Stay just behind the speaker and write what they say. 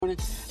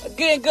morning.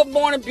 Again, good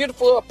morning,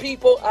 beautiful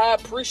people. I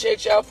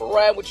appreciate y'all for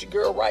riding with your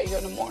girl right here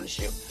in the morning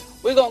show.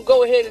 We're going to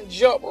go ahead and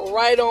jump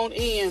right on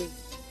in.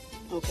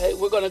 Okay,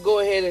 we're going to go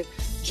ahead and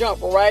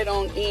jump right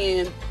on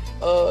in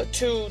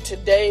to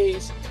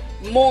today's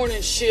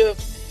morning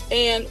shift.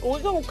 And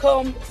we're going to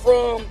come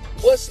from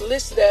what's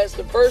listed as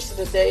the verse of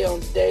the day on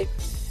today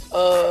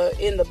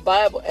in the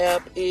Bible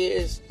app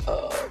is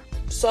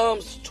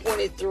Psalms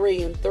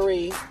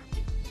 23:3.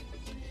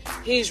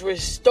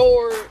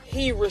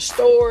 He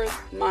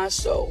restoreth my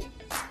soul.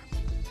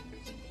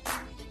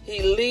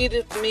 He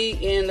leadeth me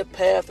in the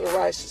path of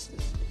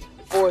righteousness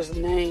for his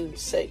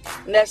name's sake.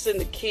 And that's in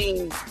the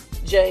King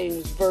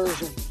James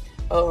Version.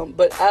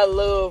 But I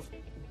love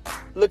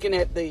looking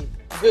at the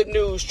Good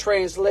News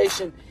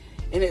translation.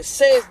 And it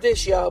says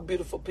this, y'all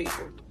beautiful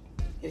people.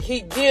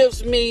 He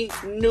gives me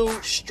new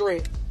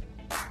strength.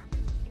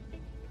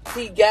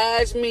 He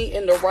guides me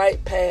in the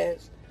right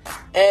path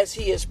as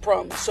he has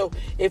promised. So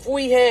if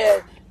we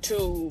had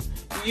to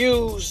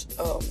use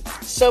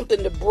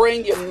something to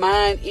bring your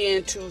mind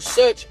into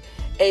such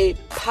a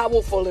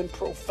powerful and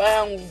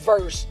profound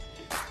verse,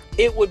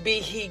 it would be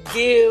he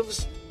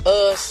gives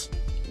us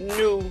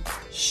new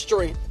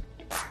strength.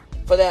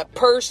 For that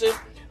person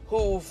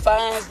who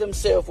finds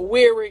themselves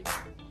weary,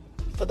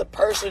 for the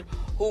person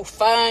who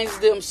finds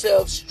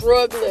themselves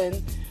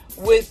struggling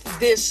with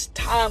this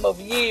time of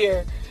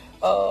year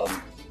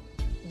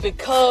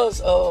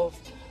because of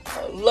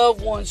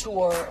loved ones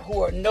who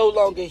are no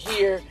longer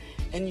here,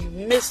 and you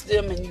miss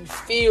them and you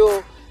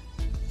feel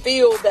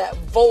that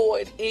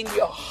void in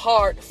your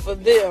heart for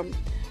them.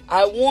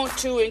 I want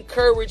to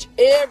encourage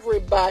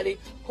everybody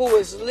who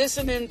is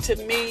listening to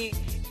me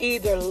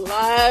either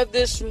live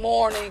this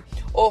morning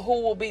or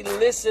who will be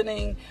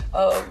listening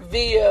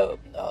via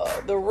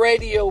the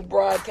radio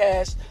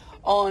broadcast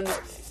on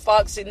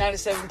Foxy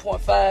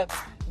 97.5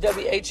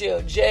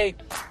 WHLJ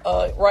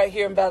right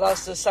here in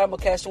Valdosta,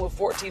 simulcasting with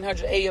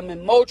 1400 AM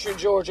in Moultrie,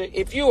 Georgia.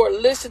 If you are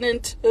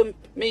listening to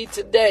me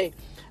today,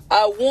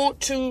 I want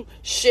to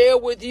share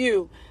with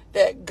you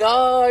that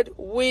God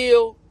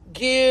will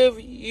give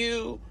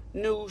you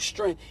new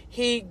strength.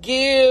 He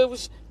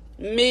gives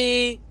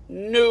me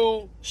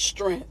new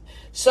strength.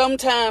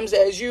 Sometimes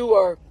as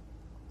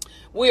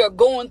we are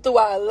going through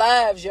our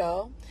lives,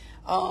 y'all,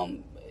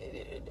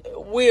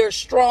 we are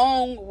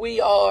strong. We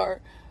are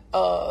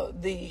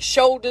the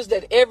shoulders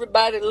that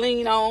everybody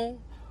lean on.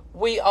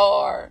 We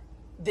are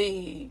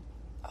the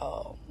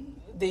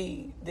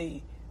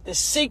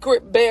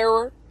secret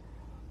bearer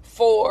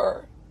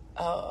for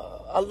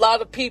a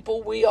lot of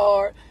people. We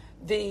are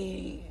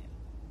the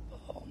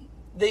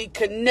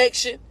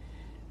connection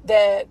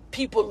that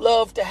people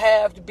love to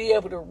have, to be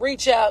able to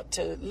reach out,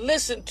 to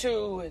listen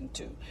to, and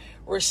to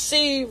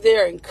receive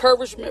their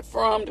encouragement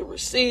from, to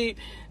receive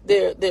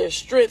their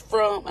strength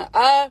from. And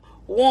I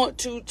want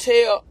to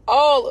tell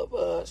all of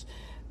us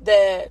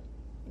that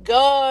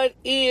God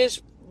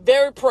is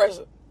very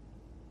present.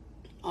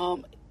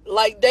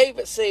 Like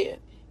David said,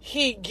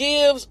 he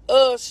gives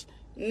us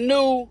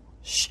new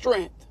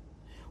strength.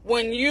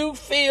 When you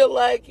feel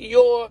like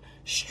your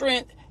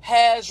strength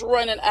has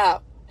run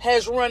out,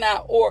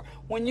 or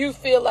when you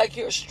feel like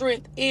your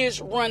strength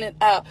is running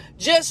out,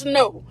 just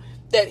know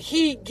that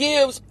he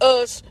gives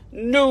us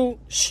new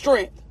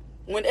strength.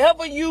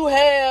 Whenever you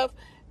have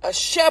a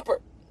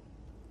shepherd,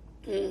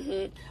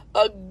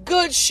 a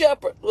good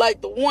shepherd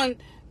like the one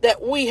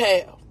that we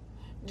have,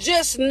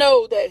 just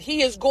know that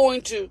he is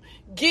going to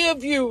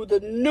give you the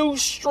new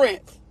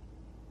strength,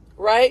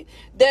 right,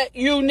 that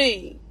you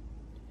need.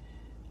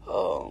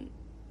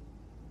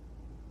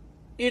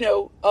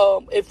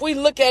 If we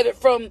look at it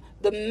from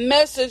the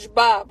Message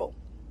Bible,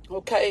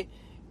 okay,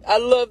 I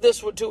love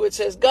this one too. It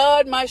says,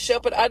 God, my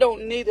shepherd, I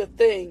don't need a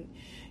thing.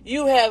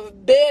 You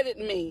have bedded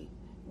me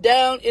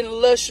down in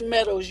lush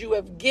meadows. You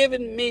have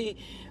given me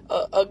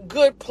a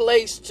good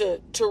place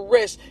to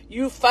rest.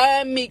 You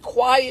find me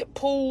quiet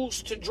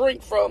pools to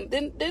drink from.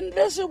 Then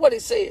listen to what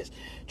it says.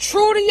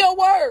 True to your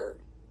word.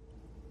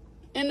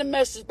 In the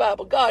Message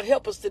Bible, God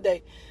help us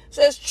today. It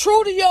says,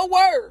 true to your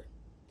word.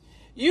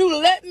 You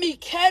let me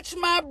catch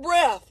my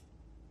breath,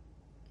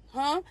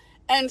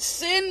 and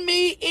send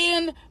me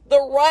in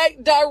the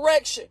right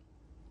direction.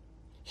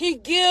 He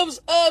gives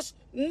us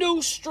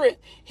new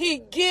strength. He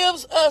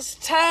gives us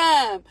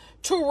time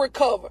to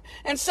recover.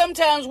 And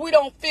sometimes we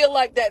don't feel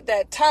like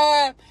that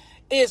time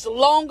is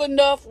long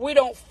enough. We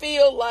don't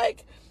feel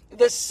like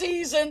the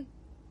season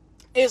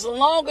is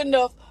long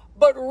enough.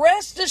 But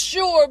rest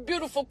assured,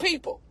 beautiful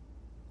people,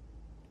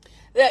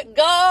 that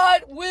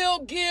God will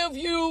give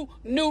you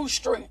new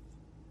strength.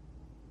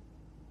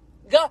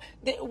 God,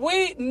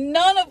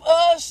 none of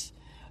us,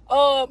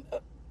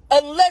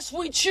 unless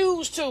we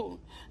choose to,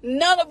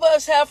 none of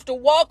us have to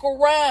walk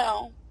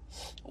around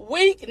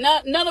weak.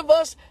 None of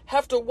us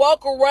have to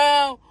walk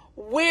around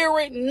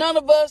weary. None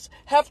of us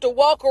have to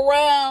walk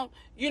around,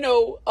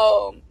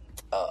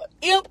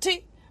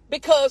 empty,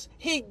 because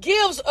he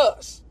gives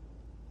us.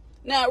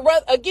 Now,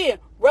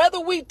 whether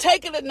we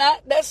take it or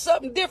not, that's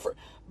something different.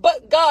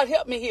 But God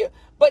help me here.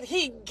 But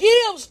he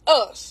gives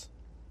us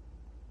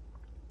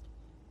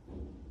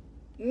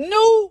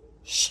new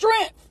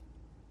strength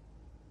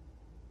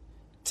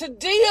to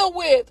deal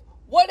with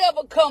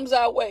whatever comes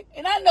our way.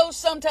 And I know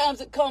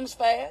sometimes it comes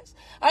fast.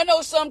 I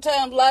know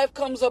sometimes life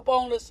comes up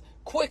on us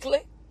quickly.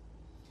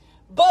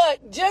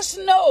 But just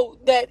know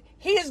that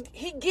he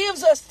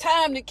gives us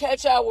time to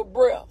catch our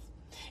breath,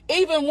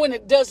 even when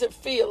it doesn't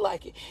feel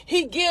like it.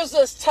 He gives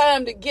us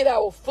time to get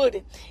our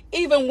footing,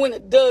 even when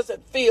it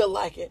doesn't feel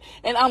like it.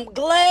 And I'm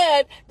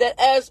glad that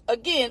as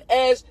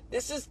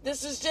this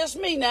is just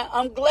me now,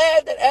 I'm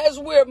glad that as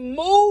we're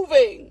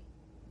moving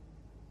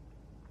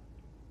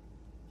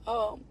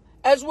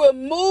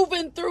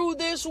through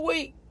this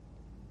week,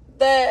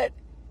 that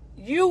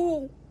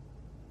you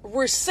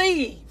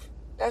receive,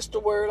 that's the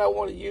word I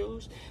want to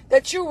use,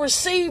 that you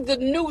receive the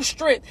new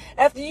strength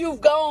after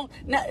you've gone.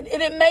 Now, and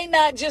it may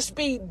not just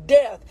be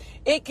death.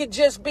 It could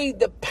just be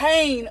the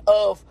pain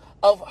of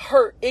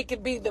hurt. It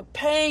could be the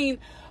pain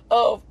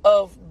of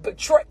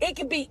betrayal. It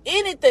could be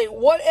anything,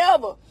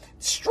 whatever.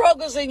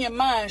 Struggles in your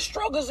mind,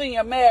 struggles in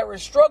your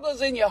marriage,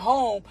 struggles in your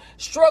home,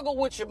 struggle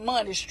with your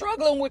money,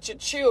 struggling with your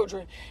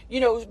children,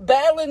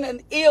 battling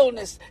an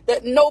illness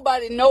that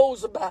nobody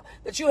knows about,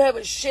 that you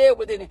haven't shared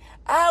with any.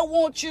 I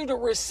want you to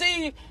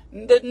receive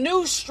the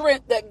new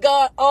strength that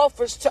God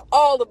offers to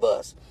all of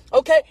us.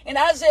 Okay? In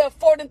Isaiah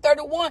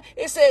 40:31,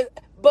 it says,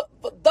 but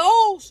for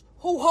those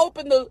who hope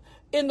in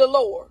the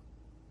Lord,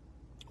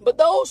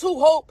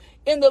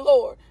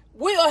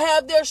 will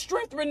have their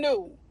strength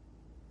renewed.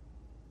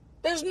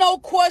 There's no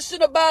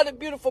question about it,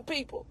 beautiful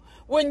people.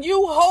 When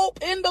you hope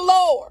in the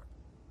Lord,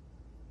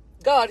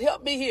 God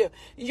help me here,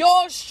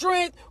 your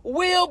strength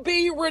will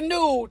be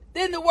renewed.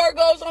 Then the word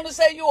goes on to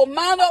say you will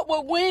mount up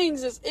with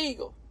wings as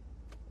eagles.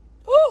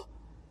 Whew.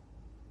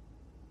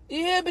 You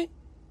hear me?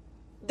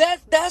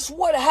 That's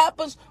what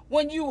happens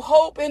when you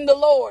hope in the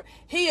Lord.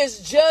 He is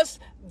just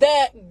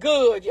that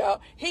good, y'all.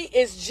 He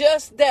is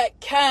just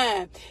that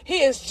kind.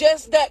 He is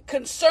just that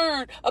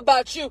concerned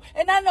about you.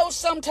 And I know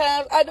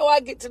I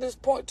get to this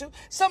point too.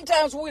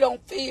 Sometimes we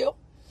don't feel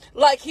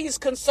like he's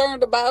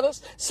concerned about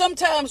us.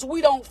 Sometimes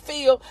we don't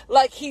feel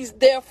like he's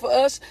there for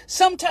us.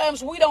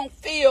 Sometimes we don't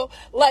feel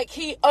like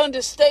he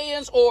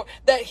understands or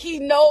that he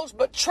knows.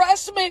 But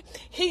trust me,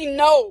 he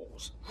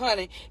knows.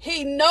 Honey,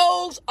 he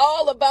knows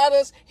all about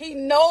us. He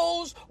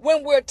knows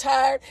when we're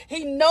tired.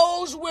 He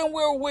knows when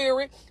we're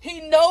weary.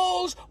 He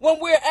knows when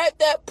we're at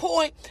that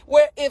point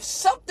where if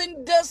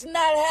something does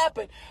not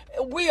happen,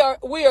 we are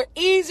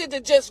easy to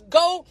just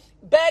go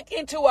back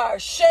into our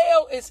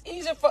shell. It's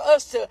easy for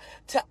us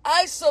to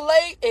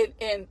isolate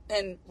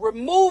and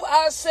remove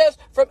ourselves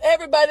from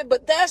everybody.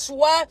 But that's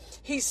why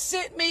he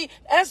sent me.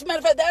 As a matter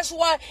of fact, that's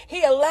why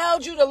he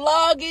allowed you to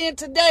log in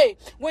today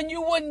when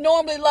you wouldn't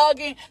normally log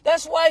in.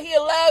 That's why he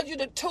allowed you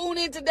to tune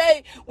in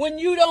today when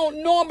you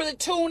don't normally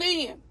tune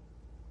in.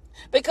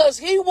 Because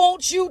he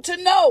wants you to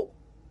know.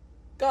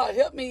 God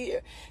help me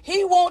here.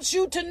 He wants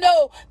you to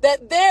know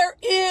that there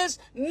is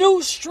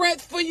new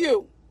strength for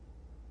you.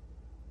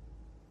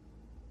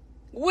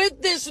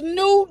 With this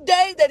new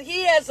day that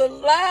he has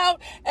allowed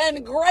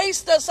and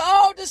graced us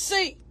all to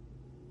see.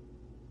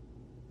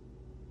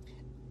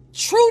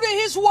 True to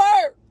his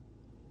word.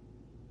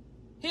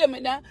 Hear me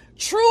now.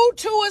 True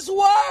to his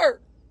word.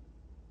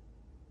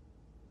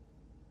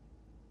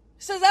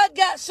 He says, I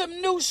got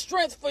some new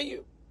strength for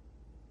you.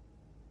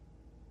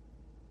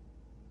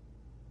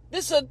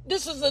 This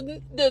is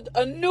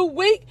a new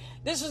week.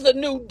 This is a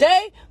new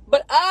day.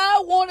 But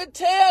I want to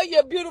tell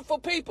you, beautiful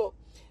people,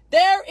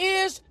 there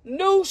is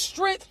new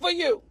strength for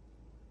you.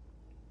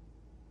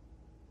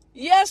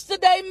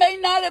 Yesterday may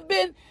not have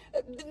been,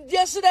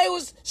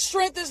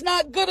 strength is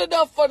not good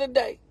enough for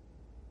today.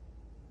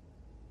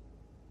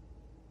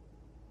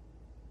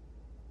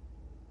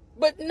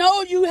 But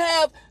know you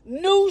have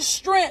new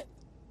strength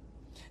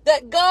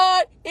that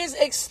God is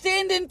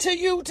extending to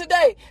you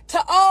today,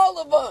 to all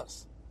of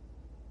us.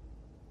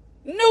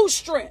 New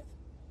strength,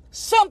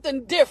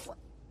 something different,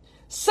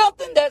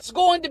 something that's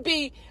going to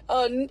be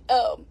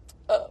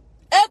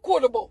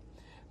equitable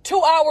to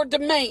our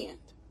demand.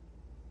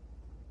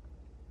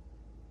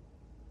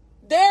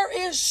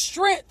 There is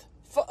strength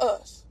for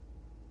us.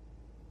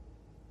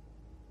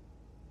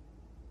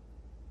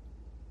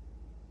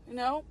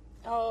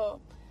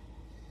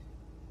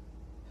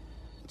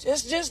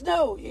 Just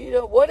know,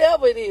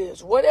 whatever it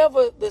is,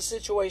 whatever the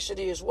situation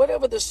is,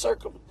 whatever the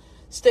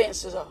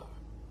circumstances are,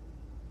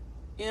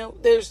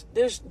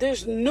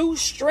 there's new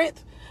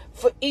strength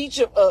for each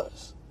of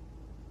us.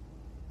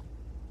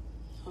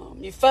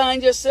 You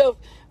find yourself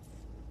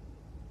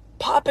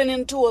popping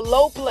into a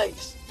low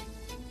place.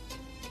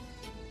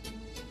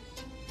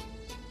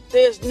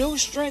 There's new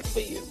strength for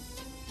you.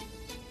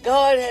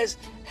 God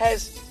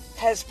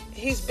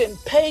he's been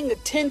paying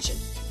attention.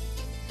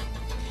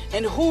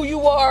 And who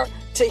you are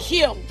to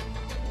him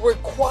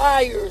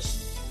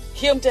requires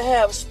him to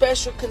have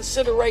special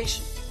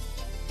consideration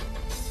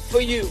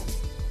for you.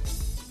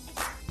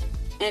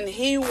 And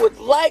he would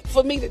like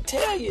for me to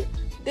tell you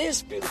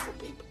this, beautiful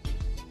people,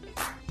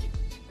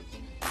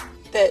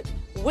 that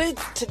with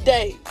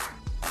today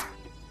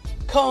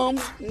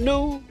comes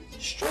new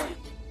strength.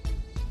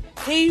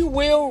 He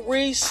will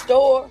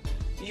restore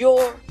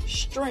your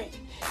strength.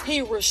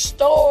 He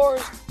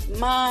restores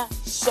my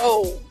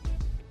soul.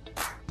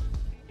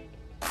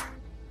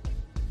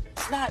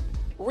 It's not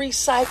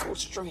recycled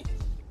strength.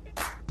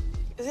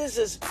 This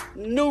is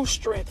new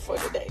strength for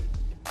today.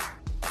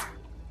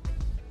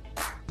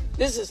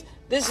 This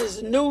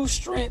is new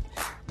strength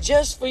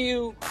just for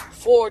you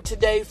for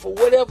today, for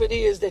whatever it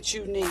is that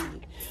you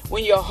need.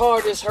 When your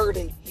heart is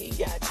hurting, He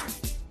got you.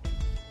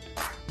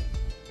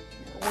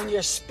 When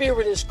your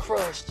spirit is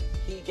crushed,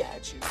 He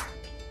got you.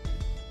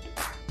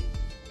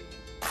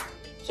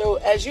 So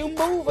as you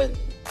moving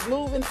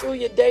through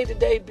your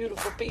day-to-day,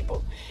 beautiful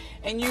people,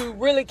 and you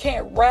really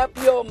can't wrap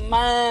your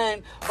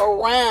mind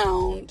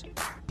around,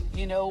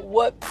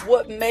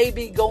 what may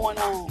be going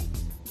on,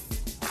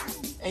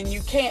 and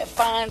you can't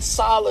find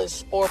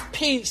solace or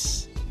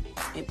peace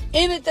in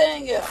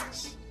anything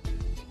else,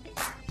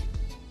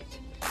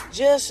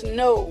 just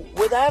know,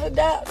 without a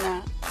doubt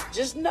now,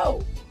 just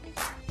know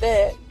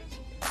that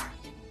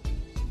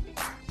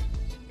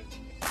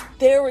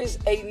there is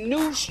a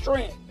new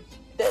strength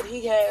that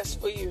He has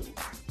for you.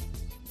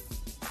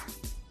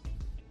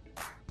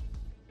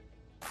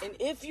 And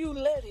if you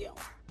let Him,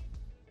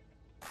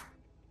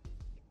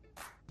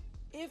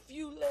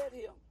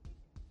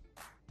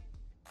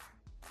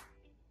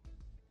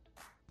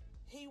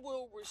 He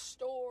will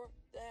restore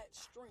that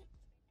strength.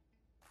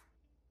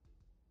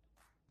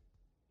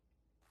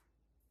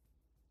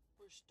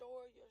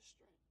 Restore your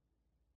strength.